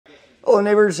Hello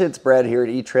neighbors, it's Brad here at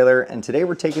eTrailer, and today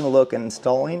we're taking a look at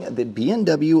installing the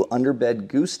B&W Underbed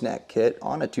gooseneck kit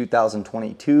on a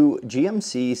 2022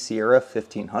 GMC Sierra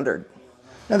 1500.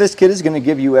 Now this kit is going to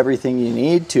give you everything you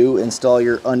need to install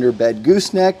your underbed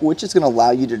gooseneck, which is going to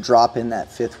allow you to drop in that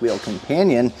fifth wheel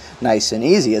companion nice and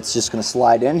easy. It's just going to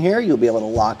slide in here, you'll be able to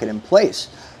lock it in place.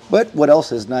 But what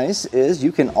else is nice is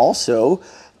you can also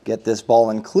get this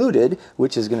ball included,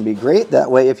 which is going to be great.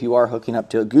 That way, if you are hooking up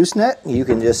to a gooseneck, you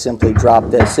can just simply drop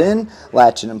this in,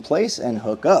 latch it in place, and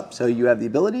hook up. So you have the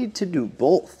ability to do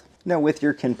both. Now, with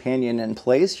your companion in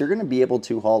place, you're going to be able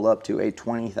to haul up to a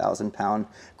 20,000 pound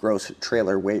gross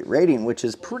trailer weight rating, which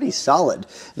is pretty solid.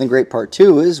 And the great part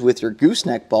too is with your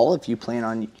gooseneck ball, if you plan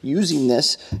on using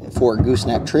this for a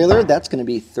gooseneck trailer, that's going to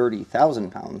be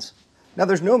 30,000 pounds. Now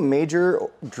there's no major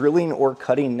drilling or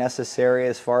cutting necessary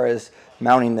as far as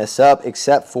mounting this up,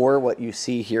 except for what you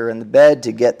see here in the bed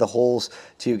to get the holes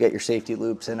to get your safety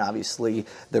loops and obviously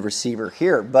the receiver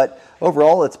here. But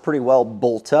overall it's pretty well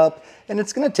bolt up, and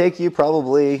it's going to take you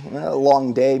probably a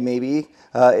long day maybe.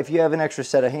 If you have an extra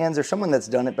set of hands or someone that's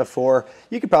done it before,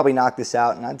 you could probably knock this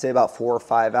out in I'd say about 4 or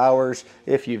 5 hours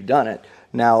if you've done it.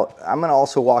 Now, I'm going to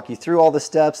also walk you through all the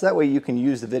steps. That way you can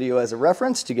use the video as a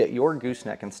reference to get your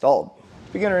gooseneck installed.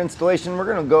 Beginner installation, we're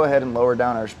going to go ahead and lower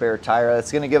down our spare tire.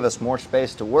 That's going to give us more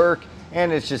space to work,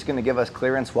 and it's just going to give us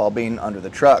clearance while being under the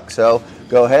truck. So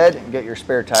go ahead and get your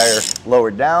spare tire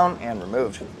lowered down and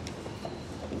removed.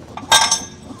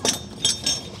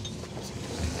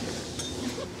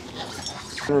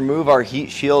 Remove our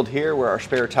heat shield here where our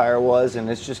spare tire was, and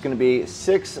it's just going to be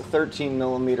 6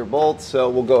 13mm bolts. So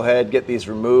we'll go ahead and get these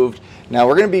removed. Now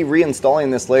we're going to be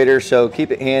reinstalling this later, so keep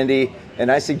it handy,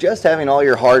 and I suggest having all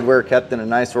your hardware kept in a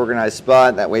nice organized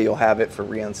spot. That way you'll have it for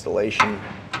reinstallation.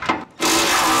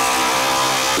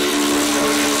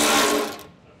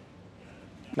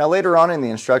 Now later on in the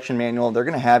instruction manual, they're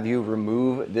going to have you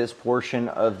remove this portion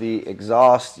of the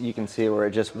exhaust. You can see where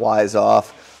it just Y's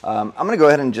off. I'm going to go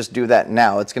ahead and just do that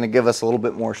now. It's going to give us a little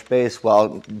bit more space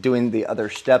while doing the other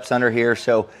steps under here.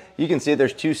 So you can see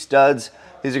there's 2 studs.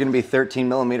 These are going to be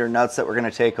 13mm nuts that we're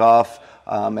going to take off.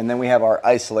 And then we have our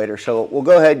isolator. So we'll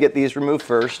go ahead and get these removed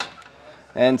first.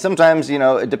 And sometimes, you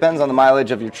know, it depends on the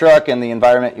mileage of your truck and the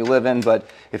environment you live in, but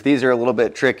if these are a little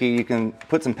bit tricky, you can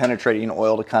put some penetrating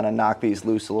oil to kind of knock these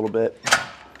loose a little bit.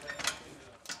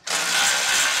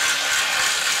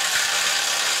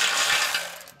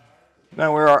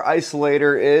 Now where our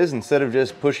isolator is, instead of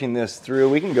just pushing this through,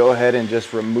 we can go ahead and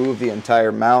just remove the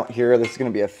entire mount here. This is going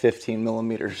to be a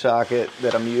 15mm socket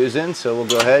that I'm using, so we'll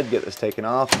go ahead and get this taken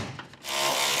off.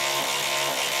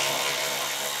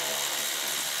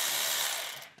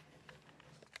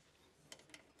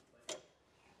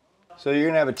 So you're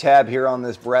going to have a tab here on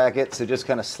this bracket, so just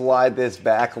kind of slide this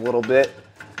back a little bit,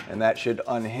 and that should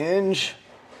unhinge.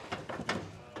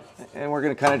 And we're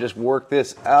going to kind of just work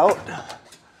this out.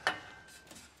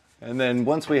 And then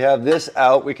once we have this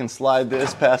out, we can slide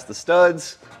this past the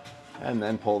studs, and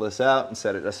then pull this out and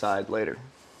set it aside later.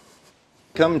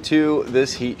 Come to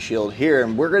this heat shield here,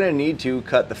 and we're going to need to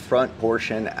cut the front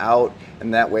portion out,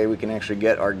 and that way we can actually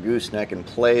get our gooseneck in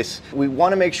place. We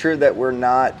want to make sure that we're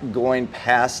not going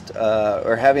past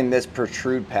or having this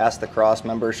protrude past the cross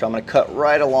member, so I'm going to cut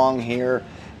right along here,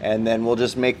 and then we'll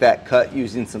just make that cut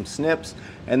using some snips.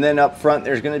 And then up front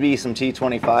there's going to be some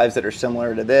T25s that are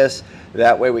similar to this.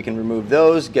 That way we can remove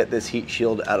those, get this heat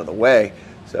shield out of the way.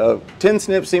 So tin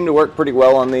snips seem to work pretty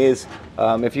well on these.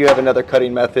 If you have another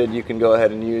cutting method, you can go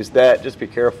ahead and use that. Just be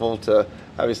careful to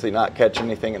obviously not catch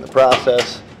anything in the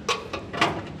process.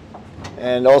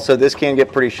 And also this can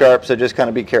get pretty sharp, so just kind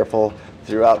of be careful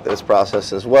throughout this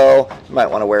process as well. You might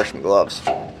want to wear some gloves.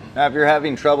 Now if you're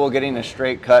having trouble getting a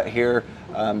straight cut here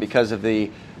because of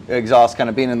the exhaust kind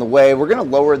of being in the way, we're going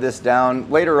to lower this down.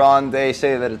 Later on they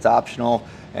say that it's optional,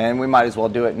 and we might as well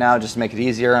do it now just to make it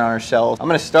easier on ourselves. I'm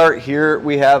going to start here.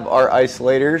 We have our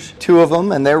isolators, 2 of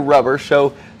them, and they're rubber,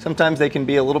 so sometimes they can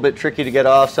be a little bit tricky to get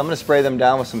off. So I'm going to spray them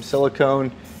down with some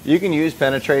silicone. You can use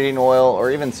penetrating oil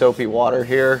or even soapy water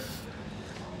here.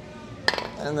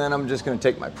 And then I'm just going to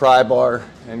take my pry bar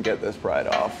and get this pried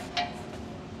off.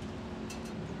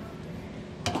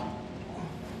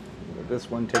 Get this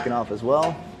one taken off as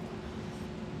well.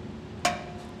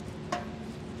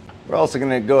 We're also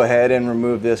going to go ahead and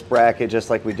remove this bracket just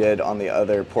like we did on the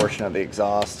other portion of the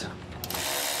exhaust.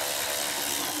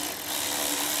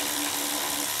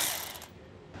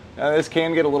 Now this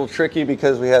can get a little tricky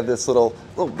because we have this little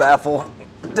baffle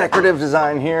decorative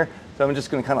design here. So I'm just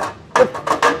going to kind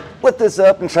of lift this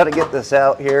up and try to get this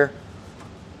out here.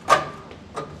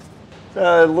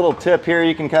 A little tip here,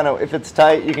 you can kind of, if it's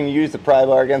tight, you can use the pry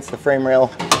bar against the frame rail,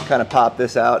 kind of pop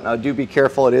this out. Now do be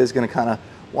careful, it is going to kind of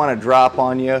want to drop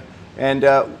on you. And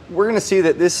we're going to see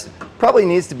that this probably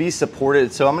needs to be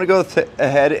supported. So I'm going to go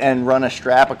ahead and run a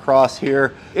strap across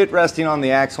here. It resting on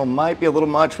the axle might be a little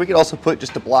much. We could also put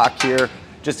just a block here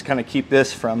just to kind of keep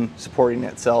this from supporting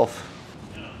itself.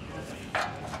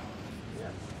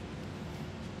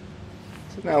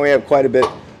 So now we have quite a bit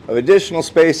of additional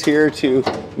space here to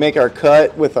make our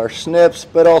cut with our snips,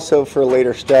 but also for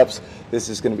later steps, this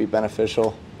is going to be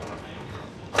beneficial.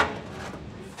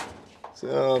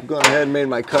 So I've gone ahead and made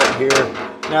my cut here.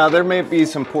 Now there may be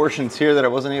some portions here that I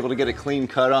wasn't able to get a clean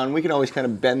cut on. We can always kind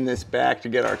of bend this back to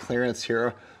get our clearance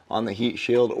here on the heat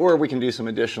shield, or we can do some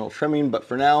additional trimming, but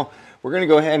for now, we're going to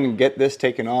go ahead and get this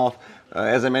taken off.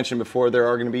 As I mentioned before, there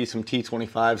are going to be some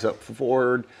T25s up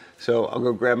forward, so I'll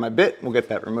go grab my bit and we'll get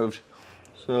that removed.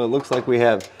 So it looks like we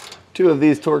have 2 of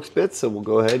these Torx bits, so we'll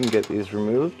go ahead and get these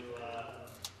removed.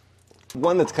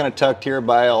 One that's kind of tucked here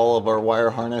by all of our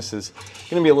wire harness is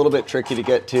going to be a little bit tricky to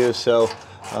get to, so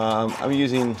I'm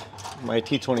using my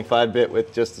T25 bit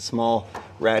with just a small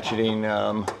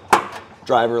ratcheting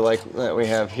driver like that we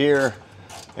have here,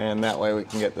 and that way we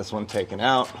can get this one taken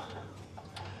out.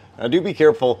 Now do be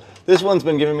careful, this one's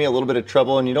been giving me a little bit of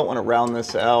trouble and you don't want to round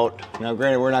this out. Now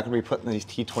granted, we're not going to be putting these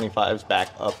T25s back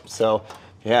up, so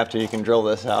if you have to, you can drill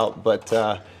this out, but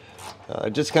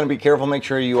just kind of be careful, make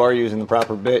sure you are using the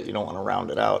proper bit, you don't want to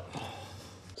round it out.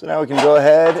 So now we can go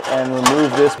ahead and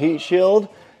remove this heat shield,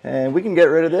 and we can get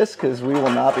rid of this because we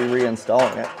will not be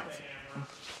reinstalling it.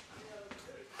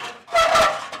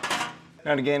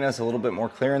 Now to gain us a little bit more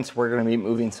clearance, we're going to be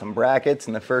moving some brackets,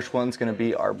 and the first one's going to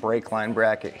be our brake line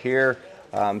bracket here.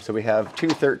 So we have 2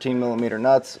 13mm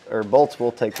nuts or bolts,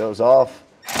 we'll take those off.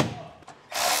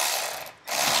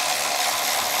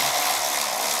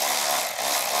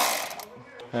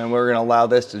 And we're going to allow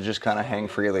this to just kind of hang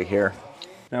freely here.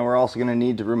 Now we're also going to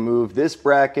need to remove this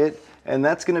bracket, and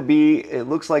that's going to be, it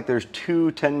looks like there's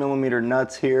 2 10mm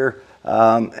nuts here,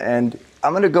 and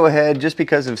I'm going to go ahead just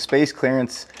because of space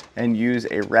clearance and use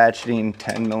a ratcheting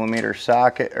 10mm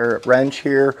socket or wrench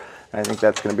here. I think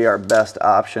that's going to be our best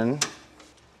option.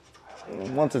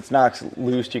 Once it's knocked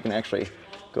loose, you can actually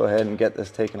go ahead and get this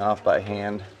taken off by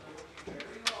hand.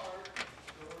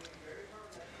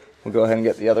 We'll go ahead and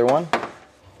get the other one.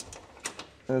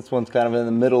 This one's kind of in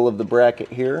the middle of the bracket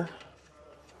here.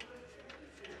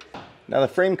 Now the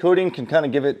frame coating can kind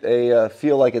of give it a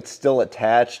feel like it's still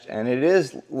attached, and it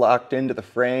is locked into the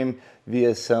frame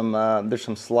via some, there's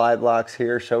some slide locks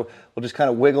here, so we'll just kind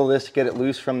of wiggle this to get it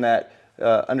loose from that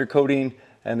undercoating,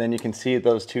 and then you can see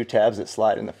those 2 tabs that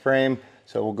slide in the frame.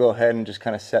 So we'll go ahead and just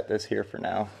kind of set this here for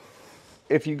now.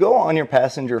 If you go on your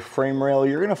passenger frame rail,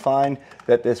 you're going to find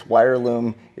that this wire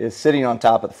loom is sitting on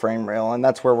top of the frame rail, and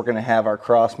that's where we're going to have our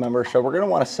cross member. So we're going to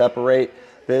want to separate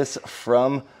this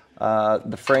from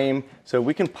the frame, so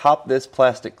we can pop this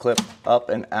plastic clip up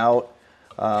and out.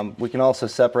 We can also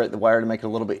separate the wire to make it a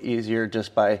little bit easier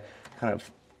just by kind of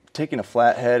taking a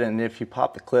flathead, and if you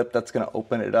pop the clip, that's going to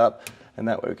open it up, and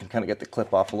that way we can kind of get the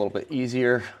clip off a little bit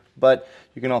easier. But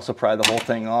you can also pry the whole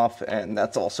thing off, and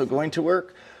that's also going to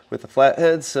work with the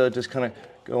flathead. So just kind of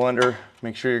go under,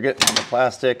 make sure you're getting on the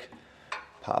plastic,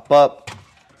 pop up,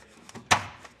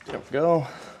 there we go.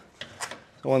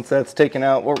 So once that's taken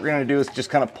out, what we're going to do is just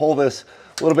kind of pull this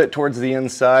a little bit towards the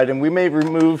inside, and we may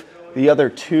remove the other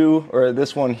 2, or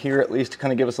this one here at least, to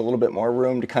kind of give us a little bit more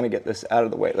room to kind of get this out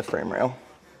of the way of the frame rail.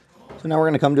 So now we're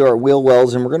going to come to our wheel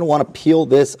wells, and we're going to want to peel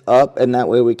this up, and that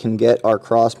way we can get our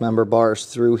cross member bars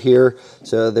through here.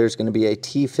 So there's going to be a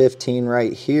T15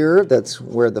 right here, that's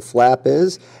where the flap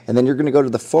is, and then you're going to go to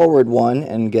the forward one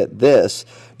and get this.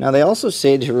 Now they also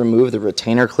say to remove the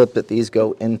retainer clip that these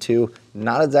go into.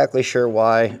 Not exactly sure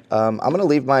why. I'm going to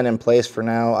leave mine in place for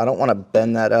now. I don't want to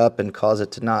bend that up and cause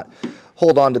it to not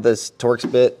hold on to this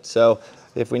Torx bit, so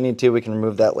if we need to, we can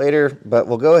remove that later, but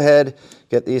we'll go ahead,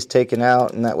 get these taken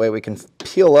out, and that way we can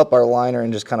peel up our liner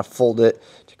and just kind of fold it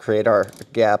to create our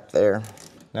gap there.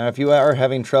 Now if you are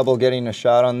having trouble getting a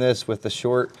shot on this with the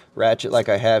short ratchet like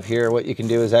I have here, what you can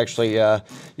do is actually,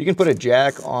 you can put a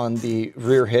jack on the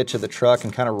rear hitch of the truck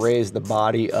and kind of raise the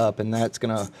body up, and that's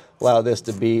going to allow this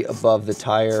to be above the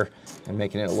tire and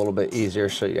making it a little bit easier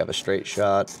so you have a straight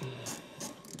shot.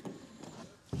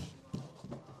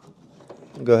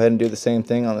 Go ahead and do the same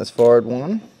thing on this forward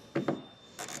one.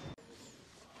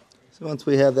 So once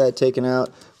we have that taken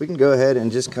out, we can go ahead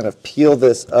and just kind of peel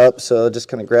this up. So just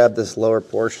kind of grab this lower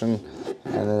portion,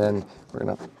 and then we're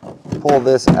going to pull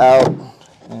this out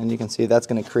And you can see that's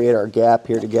going to create our gap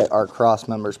here to get our cross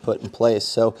members put in place.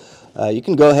 So you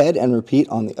can go ahead and repeat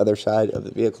on the other side of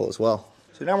the vehicle as well.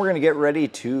 So now we're going to get ready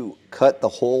to cut the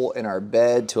hole in our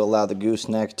bed to allow the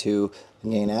gooseneck to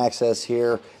gain access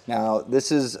here. Now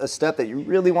this is a step that you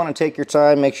really want to take your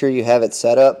time, make sure you have it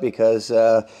set up, because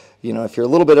you know, if you're a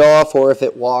little bit off or if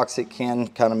it walks, it can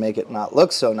kind of make it not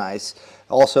look so nice.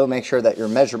 Also make sure that your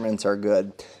measurements are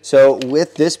good. So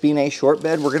with this being a short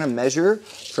bed, we're going to measure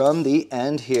from the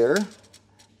end here,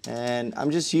 and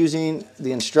I'm just using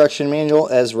the instruction manual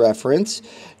as reference.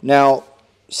 Now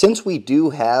since we do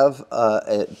have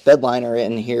a bed liner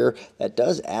in here, that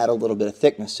does add a little bit of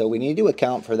thickness, so we need to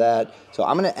account for that. So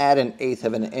I'm going to add 1/8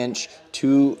 of an inch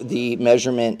to the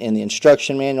measurement in the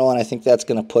instruction manual, and I think that's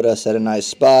going to put us at a nice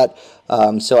spot.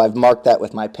 So I've marked that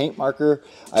with my paint marker.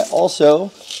 I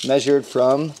also measured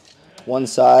from one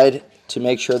side to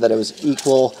make sure that it was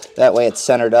equal. That way it's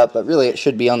centered up, but really it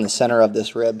should be on the center of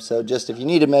this rib. So just if you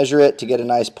need to measure it to get a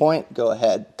nice point, go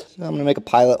ahead. So I'm going to make a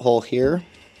pilot hole here.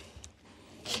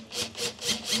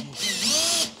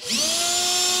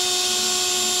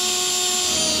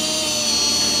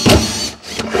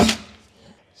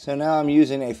 So now I'm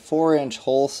using a 4-inch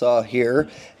hole saw here,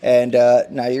 and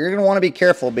now you're going to want to be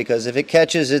careful, because if it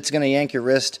catches, it's going to yank your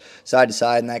wrist side to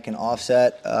side, and that can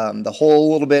offset the hole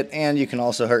a little bit, and you can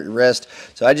also hurt your wrist.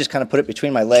 So I just kind of put it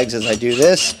between my legs as I do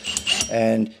this,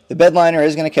 and the bed liner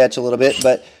is going to catch a little bit,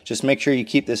 but just make sure you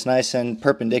keep this nice and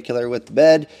perpendicular with the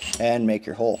bed and make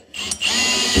your hole.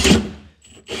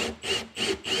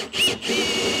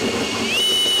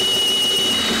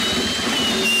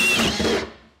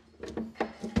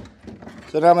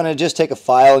 So now I'm going to just take a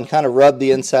file and kind of rub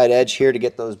the inside edge here to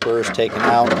get those burrs taken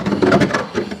out.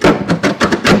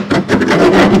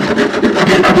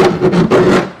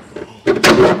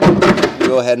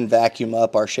 Go ahead and vacuum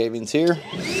up our shavings here.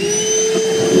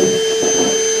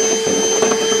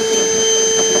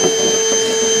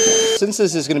 Since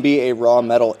this is going to be a raw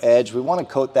metal edge, we want to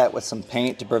coat that with some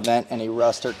paint to prevent any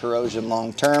rust or corrosion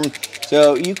long term.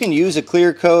 So you can use a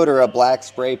clear coat or a black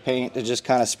spray paint to just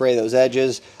kind of spray those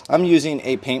edges. I'm using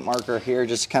a paint marker here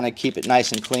just to kind of keep it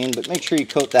nice and clean, but make sure you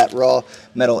coat that raw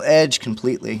metal edge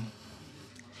completely.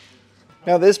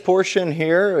 Now this portion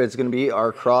here is going to be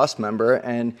our cross member,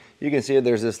 and you can see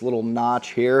there's this little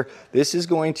notch here. This is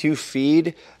going to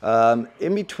feed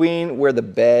in between where the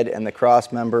bed and the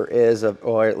cross member is,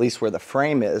 or at least where the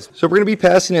frame is. So we're going to be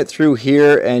passing it through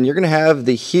here, and you're going to have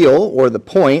the heel or the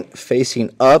point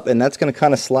facing up, and that's going to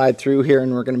kind of slide through here,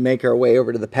 and we're going to make our way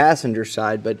over to the passenger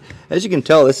side. But as you can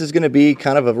tell, this is going to be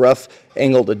kind of a rough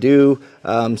angle to do.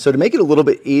 So to make it a little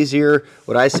bit easier,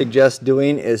 what I suggest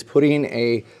doing is putting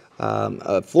a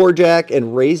floor jack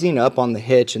and raising up on the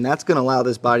hitch, and that's going to allow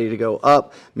this body to go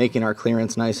up, making our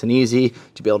clearance nice and easy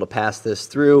to be able to pass this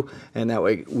through, and that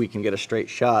way we can get a straight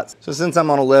shot. So since I'm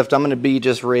on a lift, I'm going to be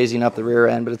just raising up the rear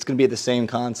end, but it's going to be the same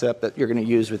concept that you're going to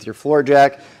use with your floor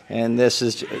jack, and this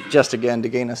is just again to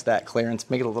gain us that clearance,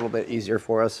 make it a little bit easier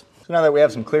for us. So now that we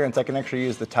have some clearance, I can actually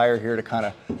use the tire here to kind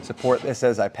of support this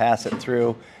as I pass it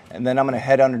through. And then I'm going to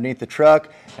head underneath the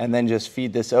truck and then just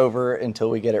feed this over until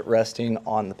we get it resting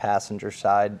on the passenger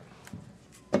side.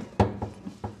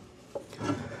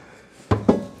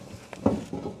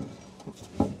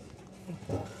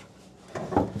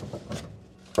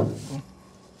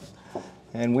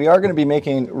 And we are going to be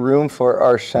making room for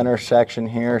our center section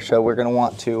here, so we're going to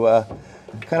want to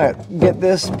kind of get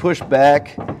this pushed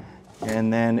back,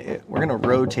 and then we're going to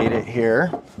rotate it here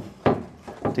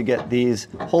to get these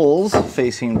holes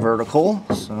facing vertical.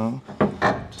 So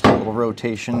just a little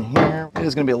rotation here. It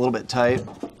is going to be a little bit tight.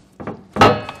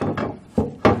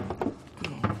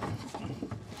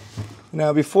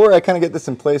 Now before I kind of get this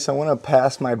in place, I want to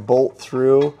pass my bolt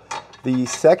through the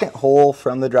second hole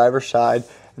from the driver's side,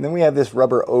 and then we have this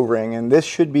rubber O-ring, and this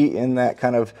should be in that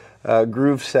kind of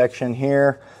groove section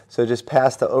here. So just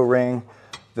pass the O-ring.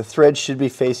 The thread should be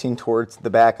facing towards the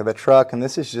back of the truck, and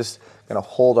this is just going to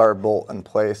hold our bolt in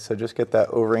place. So just get that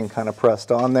O-ring kind of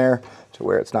pressed on there to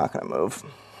where it's not going to move.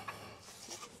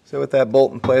 So with that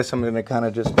bolt in place, I'm going to kind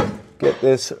of just get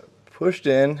this pushed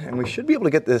in, and we should be able to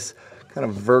get this kind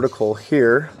of vertical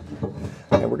here.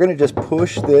 And we're going to just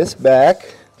push this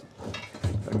back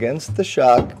against the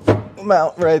shock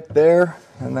mount right there,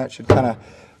 and that should kind of,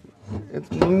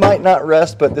 it might not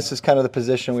rest, but this is kind of the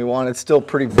position we want. It's still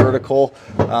pretty vertical,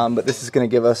 but this is going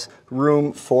to give us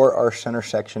room for our center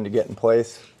section to get in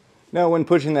place. Now when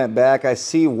pushing that back, I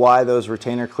see why those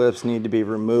retainer clips need to be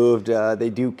removed. They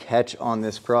do catch on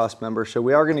this cross member, so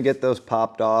we are going to get those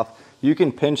popped off You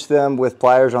can pinch them with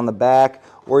pliers on the back,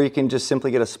 or you can just simply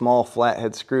get a small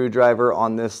flathead screwdriver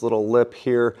on this little lip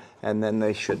here, and then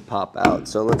they should pop out.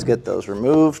 So let's get those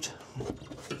removed.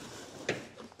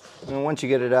 And once you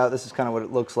get it out, this is kind of what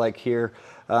it looks like here.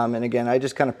 And again, I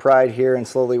just kind of pried here and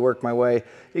slowly work my way.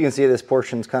 You can see this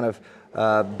portion's kind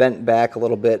of bent back a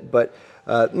little bit, but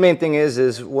the main thing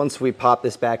is once we pop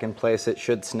this back in place, it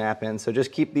should snap in. So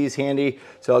just keep these handy.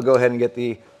 So I'll go ahead and get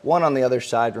the one on the other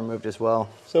side removed as well.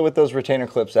 So with those retainer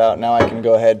clips out, now I can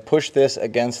go ahead, push this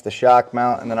against the shock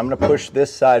mount, and then I'm going to push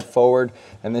this side forward,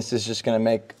 and this is just going to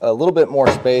make a little bit more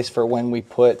space for when we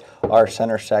put our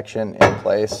center section in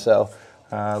place. So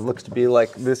looks to be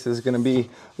like this is going to be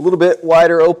a little bit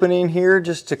wider opening here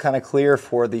just to kind of clear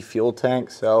for the fuel tank.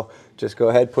 So just go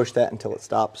ahead, push that until it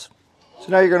stops. So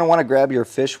now you're going to want to grab your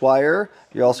fish wire.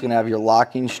 You're also going to have your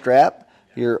locking strap,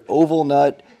 your oval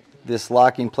nut, this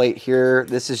locking plate here.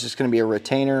 This is just going to be a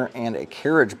retainer and a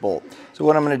carriage bolt. So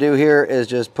what I'm going to do here is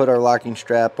just put our locking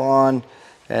strap on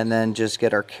and then just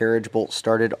get our carriage bolt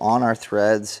started on our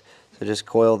threads. So just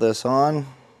coil this on.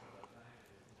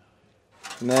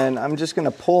 And then I'm just going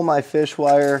to pull my fish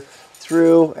wire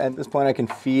through. At this point I can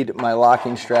feed my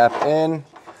locking strap in.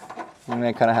 And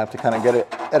I kind of have to get it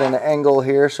at an angle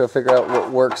here, so figure out what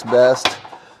works best.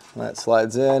 And that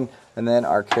slides in, and then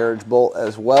our carriage bolt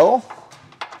as well.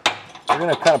 We're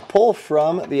going to kind of pull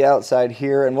from the outside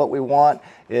here, and what we want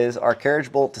is our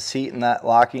carriage bolt to seat in that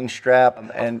locking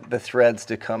strap and the threads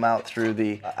to come out through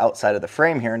the outside of the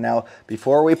frame here. Now,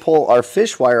 before we pull our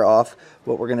fish wire off,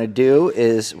 what we're going to do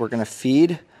is we're going to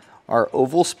feed our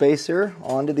oval spacer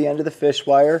onto the end of the fish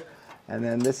wire, and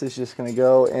then this is just going to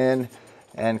go in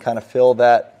and kind of fill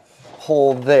that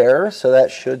hole there. So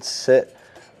that should sit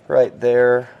right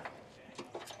there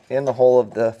in the hole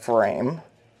of the frame.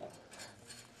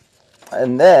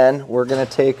 And then we're going to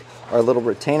take our little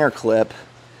retainer clip,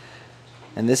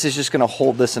 and this is just going to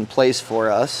hold this in place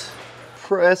for us.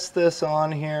 Press this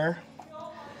on here,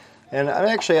 and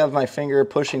I actually have my finger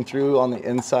pushing through on the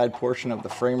inside portion of the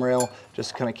frame rail just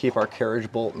to kind of keep our carriage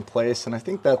bolt in place, and I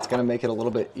think that's going to make it a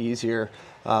little bit easier.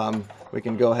 We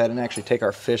can go ahead and actually take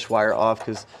our fish wire off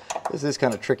because this is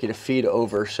kind of tricky to feed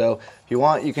over. So if you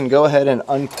want, you can go ahead and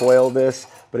uncoil this,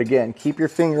 but again, keep your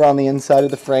finger on the inside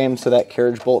of the frame so that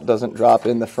carriage bolt doesn't drop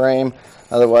in the frame.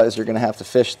 Otherwise, you're going to have to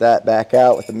fish that back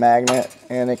out with a magnet,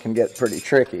 and it can get pretty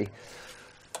tricky.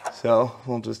 So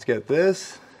we'll just get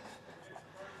this,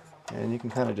 and you can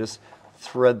kind of just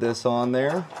thread this on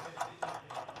there.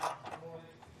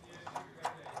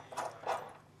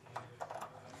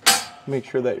 Make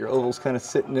sure that your oval's kind of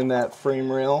sitting in that frame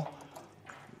rail.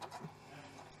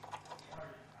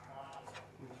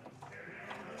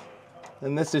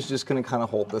 And this is just going to kind of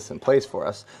hold this in place for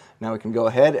us. Now we can go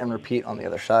ahead and repeat on the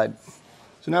other side.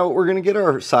 So now we're going to get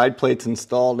our side plates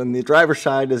installed, and the driver's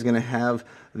side is going to have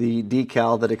the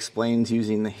decal that explains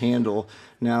using the handle.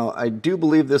 Now I do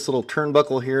believe this little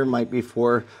turnbuckle here might be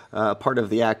for part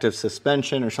of the active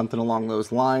suspension or something along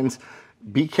those lines.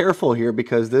 Be careful here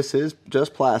because this is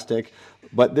just plastic,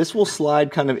 but this will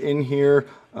slide kind of in here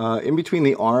in between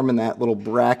the arm and that little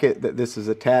bracket that this is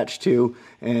attached to,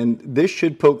 and this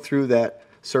should poke through that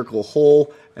circle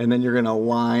hole, and then you're going to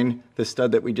align the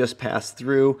stud that we just passed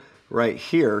through right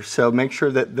here. So make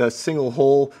sure that the single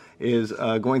hole is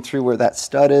going through where that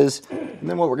stud is, and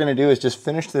then what we're going to do is just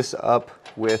finish this up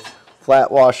with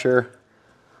flat washer,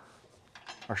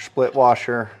 our split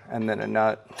washer, and then a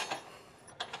nut.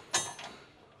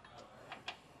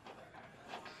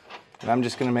 And I'm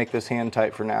just going to make this hand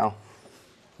tight for now.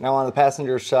 Now on the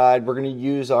passenger side, we're going to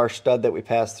use our stud that we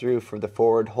passed through for the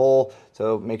forward hole.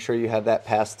 So make sure you have that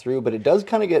passed through, but it does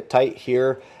kind of get tight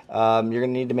here. You're going to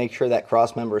need to make sure that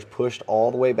cross member is pushed all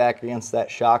the way back against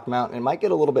that shock mount. And it might get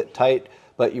a little bit tight,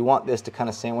 but you want this to kind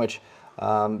of sandwich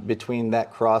between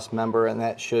that cross member, and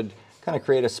that should kind of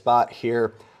create a spot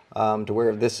here to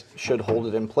where this should hold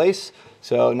it in place.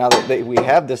 So now that we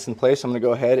have this in place, I'm going to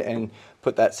go ahead and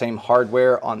put that same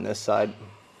hardware on this side.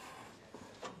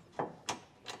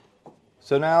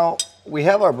 So now we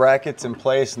have our brackets in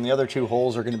place, and the other two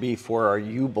holes are going to be for our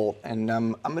U-bolt. And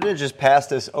I'm going to just pass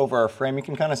this over our frame. You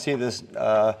can kind of see this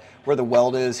where the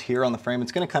weld is here on the frame.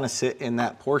 It's going to kind of sit in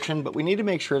that portion, but we need to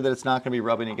make sure that it's not going to be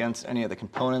rubbing against any of the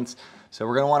components. So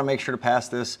we're going to want to make sure to pass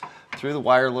this through the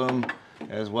wire loom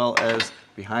as well as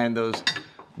behind those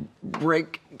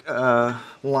brake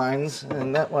lines,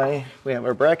 and that way we have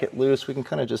our bracket loose. We can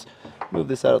kind of just move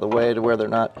this out of the way to where they're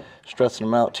not stressing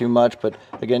them out too much, but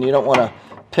again, you don't want to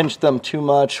pinch them too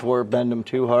much or bend them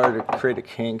too hard or create a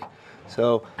kink.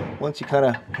 So once you kind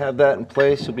of have that in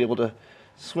place, you'll be able to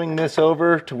swing this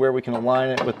over to where we can align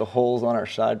it with the holes on our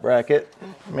side bracket.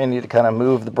 You may need to kind of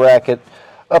move the bracket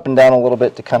up and down a little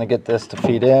bit to kind of get this to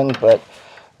feed in, but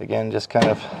again, just kind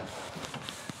of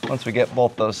once we get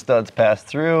both those studs passed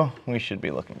through, we should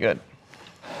be looking good.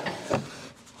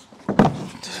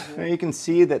 Now you can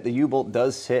see that the U-bolt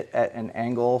does sit at an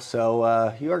angle,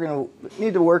 so you are going to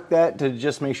need to work that to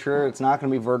just make sure it's not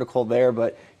going to be vertical there,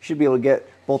 but you should be able to get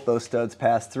both those studs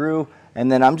passed through. And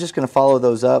then I'm just going to follow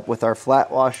those up with our flat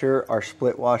washer, our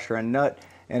split washer and nut.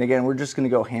 And again, we're just going to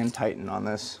go hand tighten on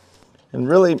this. And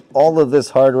really all of this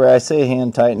hardware, I say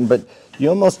hand tighten, but you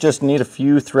almost just need a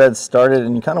few threads started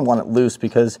and you kind of want it loose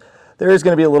because there is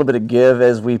going to be a little bit of give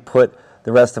as we put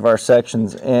the rest of our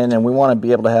sections in, and we want to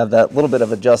be able to have that little bit of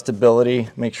adjustability,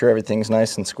 make sure everything's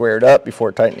nice and squared up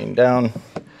before tightening down.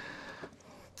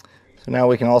 So now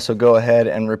we can also go ahead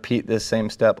and repeat this same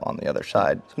step on the other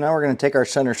side. So now we're going to take our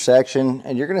center section,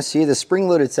 and you're going to see the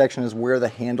spring-loaded section is where the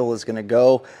handle is going to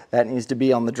go. That needs to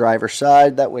be on the driver's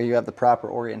side. That way you have the proper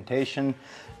orientation.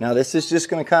 Now this is just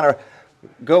going to kind of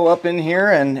go up in here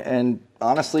and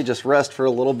honestly just rest for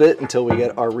a little bit until we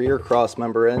get our rear cross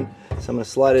member in. So I'm going to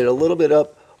slide it a little bit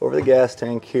up over the gas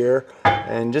tank here,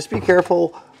 and just be careful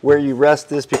where you rest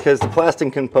this because the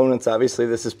plastic components, obviously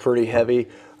this is pretty heavy.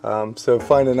 So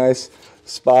find a nice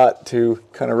spot to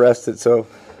kind of rest it. So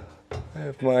I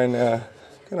have mine kind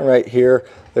of right here.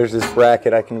 There's this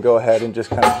bracket. I can go ahead and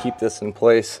just kind of keep this in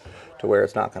place to where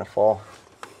it's not going to fall.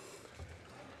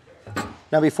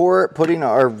 Now before putting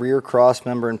our rear cross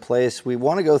member in place, we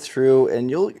want to go through,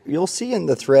 and you'll see in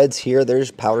the threads here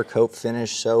there's powder coat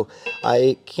finish, so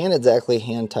I can't exactly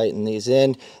hand tighten these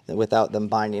in without them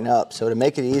binding up. So to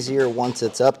make it easier, once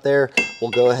it's up there,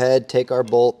 we'll go ahead, take our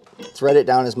bolt, thread it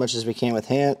down as much as we can with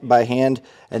by hand,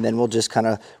 and then we'll just kind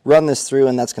of run this through,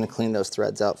 and that's going to clean those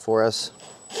threads out for us.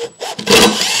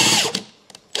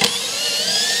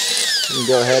 You can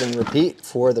go ahead and repeat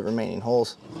for the remaining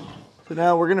holes. So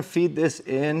now we're going to feed this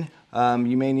in.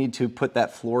 You may need to put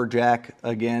that floor jack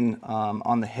again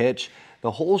on the hitch.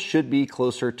 The holes should be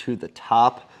closer to the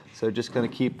top, so just going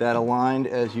to keep that aligned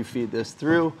as you feed this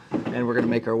through, and we're going to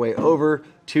make our way over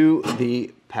to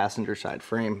the passenger side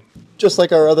frame. Just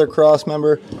like our other cross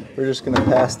member, we're just going to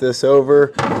pass this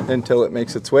over until it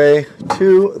makes its way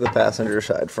to the passenger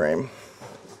side frame.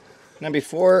 Now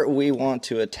before we want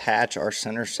to attach our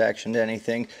center section to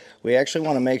anything, we actually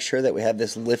want to make sure that we have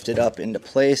this lifted up into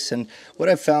place, and what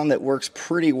I've found that works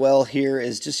pretty well here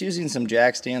is just using some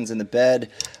jack stands in the bed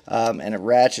and a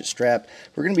ratchet strap.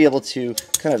 We're going to be able to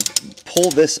kind of pull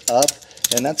this up,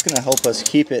 and that's going to help us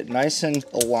keep it nice and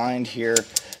aligned here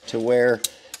to where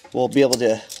we'll be able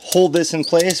to hold this in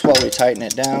place while we tighten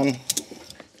it down.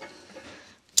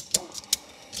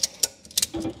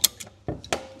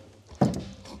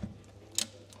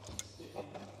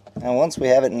 And once we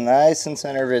have it nice and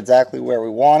centered exactly where we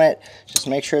want it, just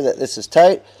make sure that this is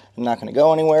tight and not going to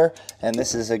go anywhere. And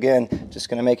this is, again, just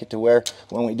going to make it to where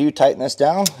when we do tighten this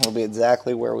down, it'll be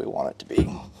exactly where we want it to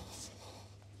be.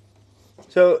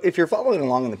 So if you're following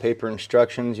along in the paper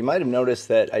instructions, you might have noticed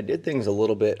that I did things a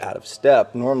little bit out of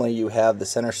step. Normally you have the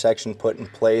center section put in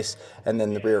place and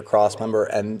then the rear cross member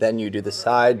and then you do the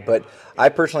side, but I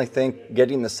personally think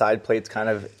getting the side plates kind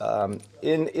of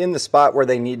in the spot where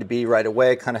they need to be right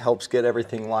away kind of helps get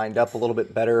everything lined up a little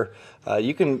bit better.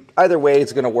 You can, either way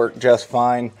it's going to work just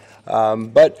fine,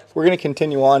 but we're going to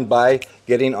continue on by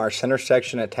getting our center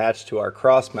section attached to our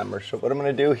cross member. So what I'm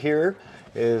going to do here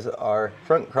is our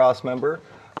front cross member.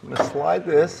 I'm going to slide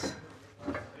this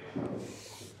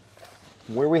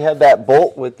where we had that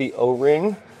bolt with the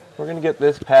O-ring. We're going to get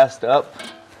this passed up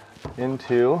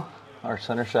into our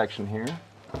center section here.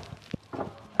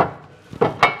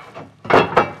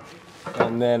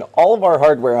 And then all of our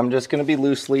hardware I'm just going to be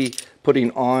loosely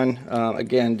putting on,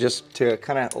 again, just to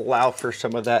kind of allow for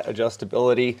some of that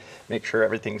adjustability, make sure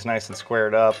everything's nice and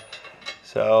squared up.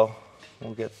 So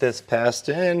we'll get this passed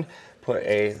in. Put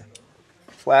a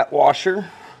flat washer.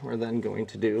 We're then going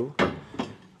to do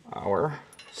our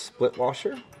split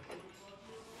washer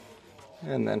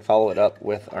and then follow it up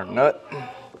with our nut.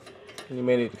 And you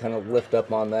may need to kind of lift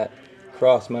up on that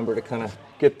cross member to kind of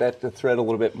get that to thread a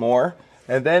little bit more.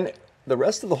 And then the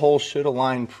rest of the holes should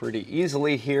align pretty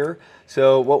easily here.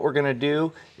 So what we're going to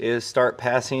do is start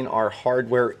passing our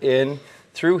hardware in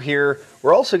through here.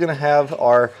 We're also going to have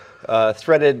our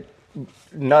threaded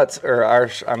nuts, or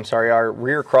our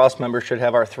rear cross member should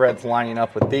have our threads lining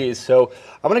up with these. So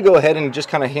I'm going to go ahead and just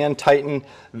kind of hand tighten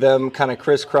them kind of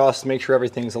crisscross to make sure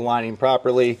everything's aligning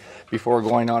properly before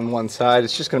going on one side.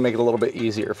 It's just going to make it a little bit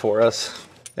easier for us.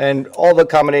 And all the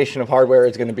combination of hardware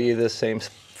is going to be the same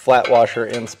flat washer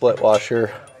and split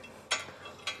washer.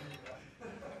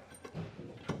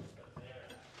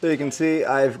 So you can see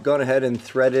I've gone ahead and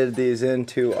threaded these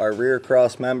into our rear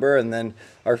cross member, and then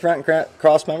our front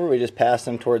cross member, we just pass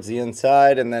them towards the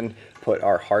inside and then put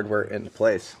our hardware into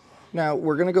place. Now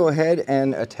we're going to go ahead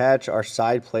and attach our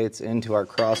side plates into our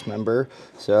cross member.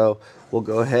 So we'll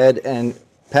go ahead and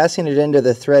passing it into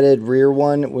the threaded rear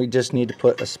one, we just need to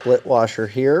put a split washer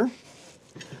here.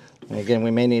 And again,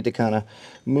 we may need to kind of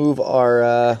move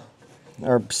our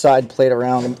side plate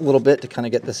around a little bit to kind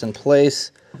of get this in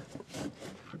place.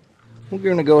 We're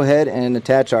going to go ahead and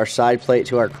attach our side plate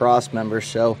to our cross member.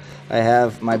 So I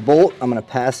have my bolt. I'm going to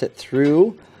pass it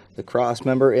through the cross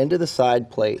member into the side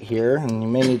plate here. And you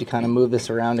may need to kind of move this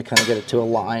around to kind of get it to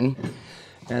align.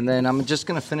 And then I'm just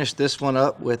going to finish this one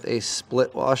up with a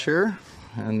split washer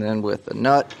and then with a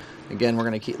nut. Again, we're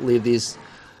going to leave these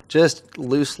just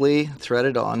loosely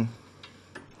threaded on.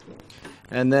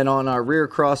 And then on our rear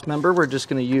cross member, we're just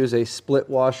going to use a split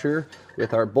washer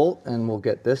with our bolt, and we'll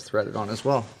get this threaded on as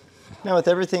well. Now with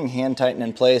everything hand tightened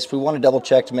in place, we want to double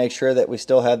check to make sure that we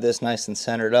still have this nice and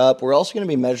centered up. We're also going to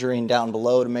be measuring down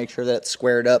below to make sure that it's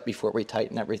squared up before we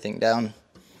tighten everything down.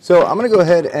 So I'm going to go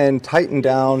ahead and tighten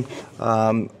down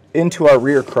into our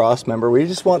rear cross member. We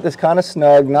just want this kind of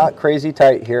snug, not crazy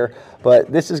tight here, but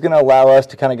this is going to allow us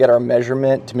to kind of get our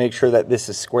measurement to make sure that this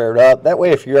is squared up. That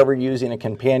way, if you're ever using a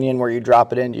companion where you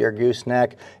drop it into your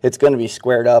gooseneck, it's going to be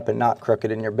squared up and not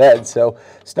crooked in your bed. So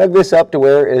snug this up to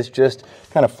where it's just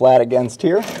kind of flat against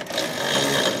here.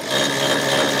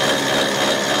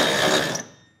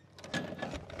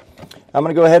 I'm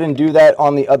going to go ahead and do that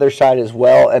on the other side as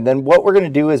well. And then what we're going to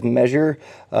do is measure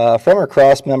from our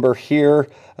cross member here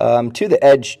to the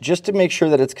edge just to make sure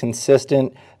that it's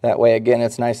consistent. That way, again,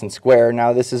 it's nice and square.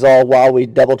 Now, this is all while we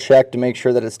double check to make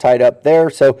sure that it's tied up there.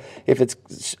 So if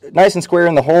it's nice and square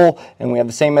in the hole and we have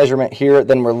the same measurement here,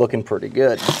 then we're looking pretty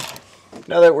good.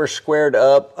 Now that we're squared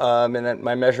up and that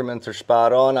my measurements are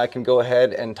spot on, I can go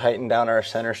ahead and tighten down our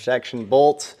center section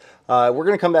bolts. We're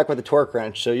going to come back with a torque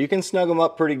wrench, so you can snug them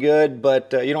up pretty good,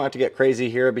 but you don't have to get crazy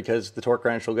here because the torque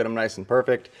wrench will get them nice and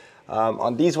perfect.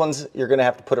 On these ones, you're going to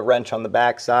have to put a wrench on the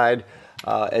back side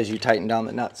as you tighten down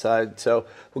the nut side. So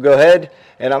we'll go ahead,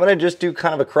 and I'm going to just do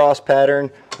kind of a cross pattern.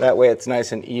 That way it's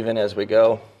nice and even as we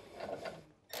go.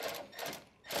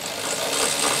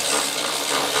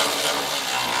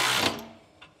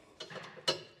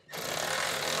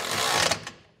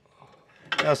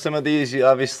 Now some of these, you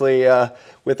obviously,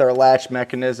 with our latch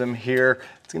mechanism here,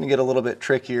 it's going to get a little bit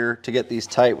trickier to get these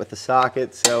tight with the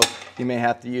socket, so you may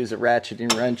have to use a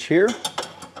ratcheting wrench here.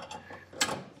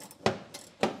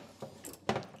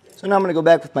 So now I'm going to go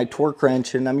back with my torque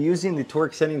wrench, and I'm using the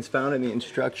torque settings found in the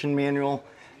instruction manual,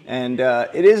 and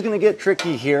it is going to get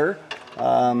tricky here,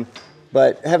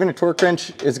 but having a torque wrench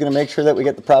is going to make sure that we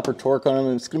get the proper torque on them,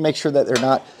 and it's going to make sure that they're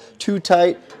not too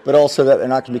tight, but also that they're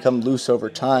not going to become loose over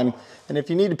time. And if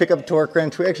you need to pick up a torque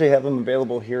wrench, we actually have them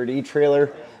available here at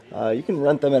eTrailer. You can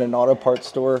rent them at an auto parts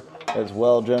store as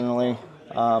well, generally.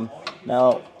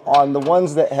 Now, on the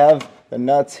ones that have the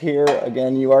nuts here,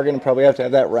 again, you are going to probably have to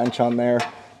have that wrench on there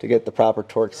to get the proper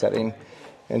torque setting.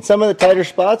 In some of the tighter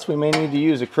spots, we may need to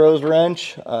use a crow's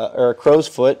wrench or a crow's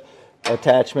foot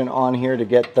attachment on here to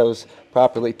get those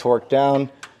properly torqued down.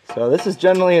 So this is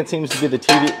generally, it seems to be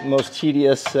the most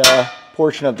tedious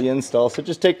portion of the install. So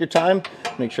just take your time,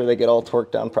 make sure they get all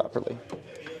torqued down properly.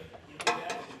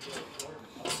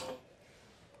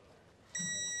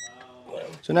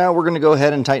 So now we're going to go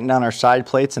ahead and tighten down our side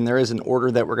plates, and there is an order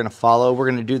that we're going to follow. We're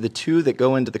going to do the two that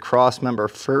go into the cross member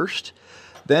first.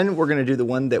 Then we're going to do the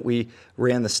one that we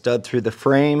ran the stud through the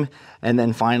frame. And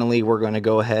then finally, we're going to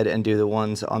go ahead and do the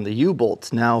ones on the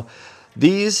U-bolts. Now,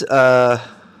 these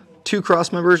two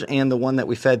cross members and the one that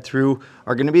we fed through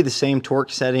are going to be the same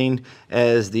torque setting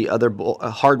as the other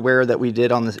hardware that we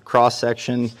did on the cross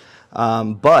section.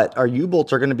 But our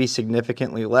U-bolts are going to be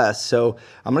significantly less. So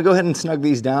I'm going to go ahead and snug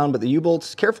these down, but the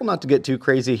U-bolts, careful not to get too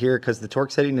crazy here because the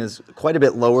torque setting is quite a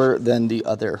bit lower than the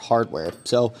other hardware.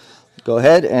 So go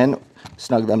ahead and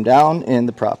snug them down in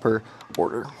the proper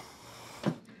order.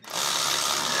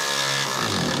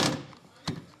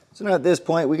 So now at this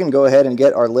point, we can go ahead and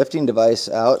get our lifting device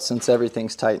out since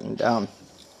everything's tightened down.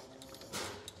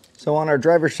 So on our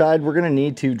driver's side, we're going to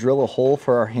need to drill a hole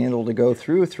for our handle to go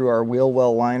through our wheel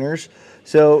well liners.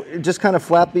 So just kind of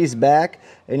flap these back,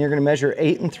 and you're going to measure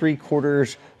 8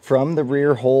 3/4 from the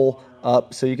rear hole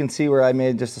up. So you can see where I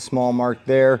made just a small mark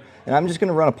there. And I'm just going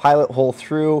to run a pilot hole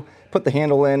through, put the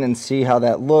handle in and see how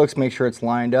that looks, make sure it's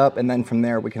lined up, and then from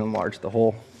there we can enlarge the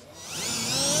hole.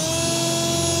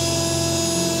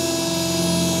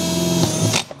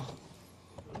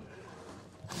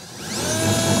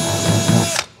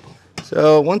 So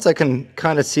So once I can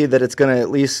kind of see that it's going to at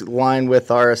least line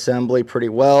with our assembly pretty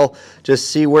well,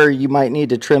 just see where you might need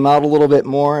to trim out a little bit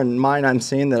more. And mine, I'm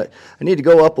seeing that I need to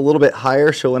go up a little bit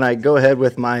higher, so when I go ahead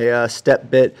with my step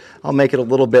bit, I'll make it a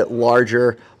little bit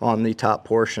larger on the top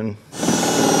portion.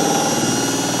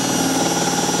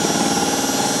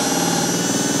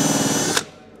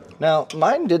 Now,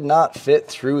 mine did not fit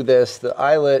through this. The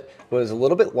eyelet was a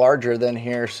little bit larger than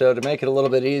here, so to make it a little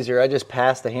bit easier, I just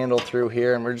passed the handle through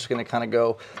here, and we're just gonna kind of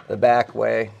go the back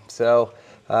way. So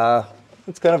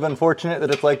it's kind of unfortunate that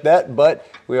it's like that, but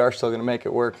we are still gonna make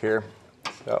it work here.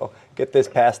 So get this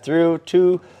passed through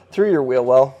your wheel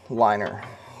well liner.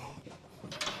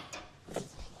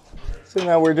 So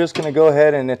now we're just gonna go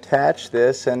ahead and attach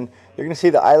this, and you're gonna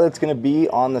see the eyelet's gonna be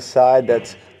on the side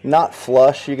that's not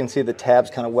flush. You can see the tabs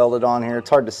kind of welded on here.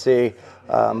 It's hard to see,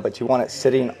 but you want it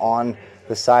sitting on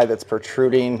the side that's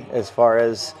protruding as far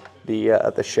as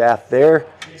the shaft there.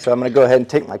 So I'm going to go ahead and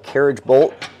take my carriage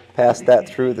bolt, pass that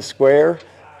through the square,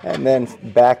 and then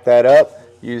back that up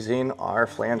using our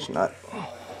flange nut.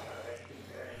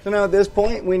 So now at this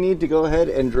point we need to go ahead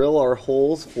and drill our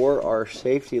holes for our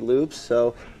safety loops.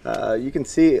 So you can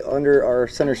see under our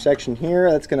center section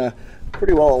here, that's going to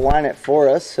pretty well align it for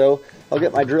us. So I'll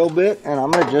get my drill bit and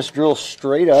I'm going to just drill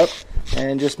straight up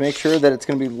and just make sure that it's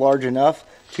going to be large enough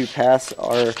to pass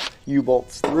our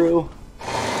U-bolts through.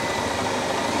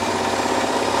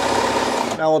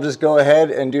 Now we'll just go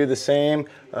ahead and do the same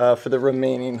for the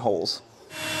remaining holes.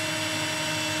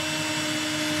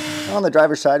 On the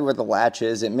driver's side where the latch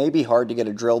is, it may be hard to get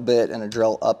a drill bit and a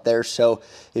drill up there, so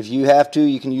if you have to,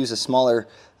 you can use a smaller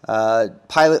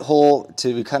pilot hole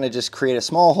to kind of just create a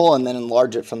small hole and then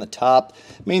enlarge it from the top.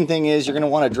 Main thing is you're going to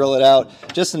want to drill it out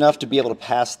just enough to be able to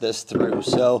pass this through,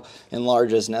 so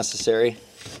enlarge as necessary.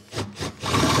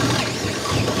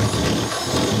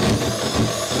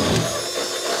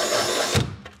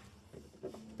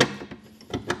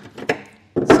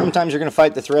 Sometimes you're going to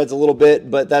fight the threads a little bit,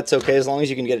 but that's okay as long as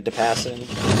you can get it to pass in.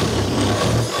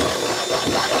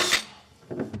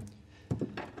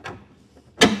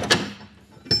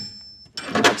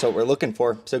 That's what we're looking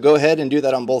for. So go ahead and do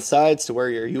that on both sides to where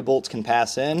your U-bolts can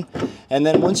pass in. And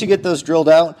then once you get those drilled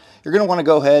out, you're going to want to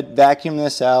go ahead, vacuum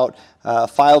this out,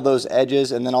 file those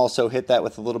edges, and then also hit that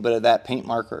with a little bit of that paint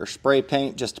marker or spray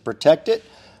paint just to protect it.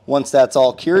 Once that's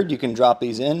all cured, you can drop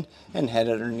these in and head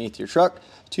underneath your truck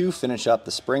to finish up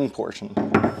the spring portion.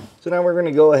 So now we're going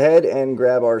to go ahead and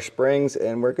grab our springs,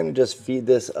 and we're going to just feed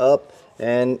this up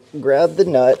and grab the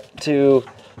nut to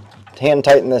hand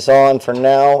tighten this on for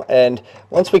now. And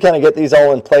once we kind of get these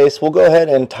all in place, we'll go ahead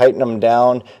and tighten them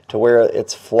down to where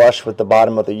it's flush with the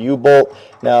bottom of the U-bolt.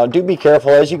 Now do be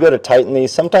careful as you go to tighten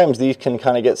these. Sometimes these can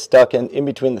kind of get stuck in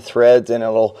between the threads, and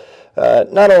it'll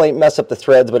not only mess up the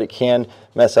threads, but it can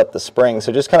mess up the springs.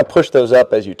 So just kind of push those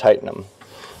up as you tighten them.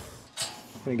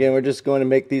 And again, we're just going to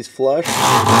make these flush.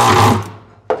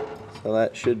 So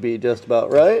that should be just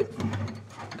about right.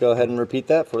 Go ahead and repeat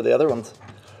that for the other ones.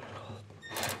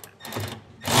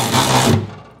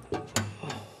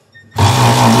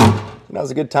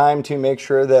 Now's a good time to make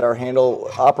sure that our handle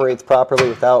operates properly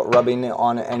without rubbing it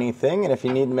on anything, and if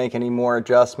you need to make any more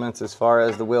adjustments as far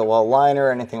as the wheel well liner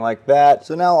or anything like that.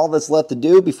 So now all that's left to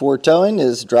do before towing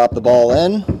is drop the ball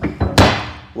in,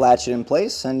 latch it in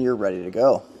place, and you're ready to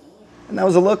go. And that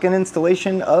was a look and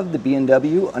installation of the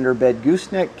B&W Underbed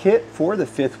Gooseneck Kit for the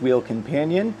fifth wheel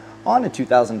companion on a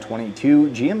 2022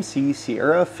 GMC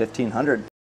Sierra 1500.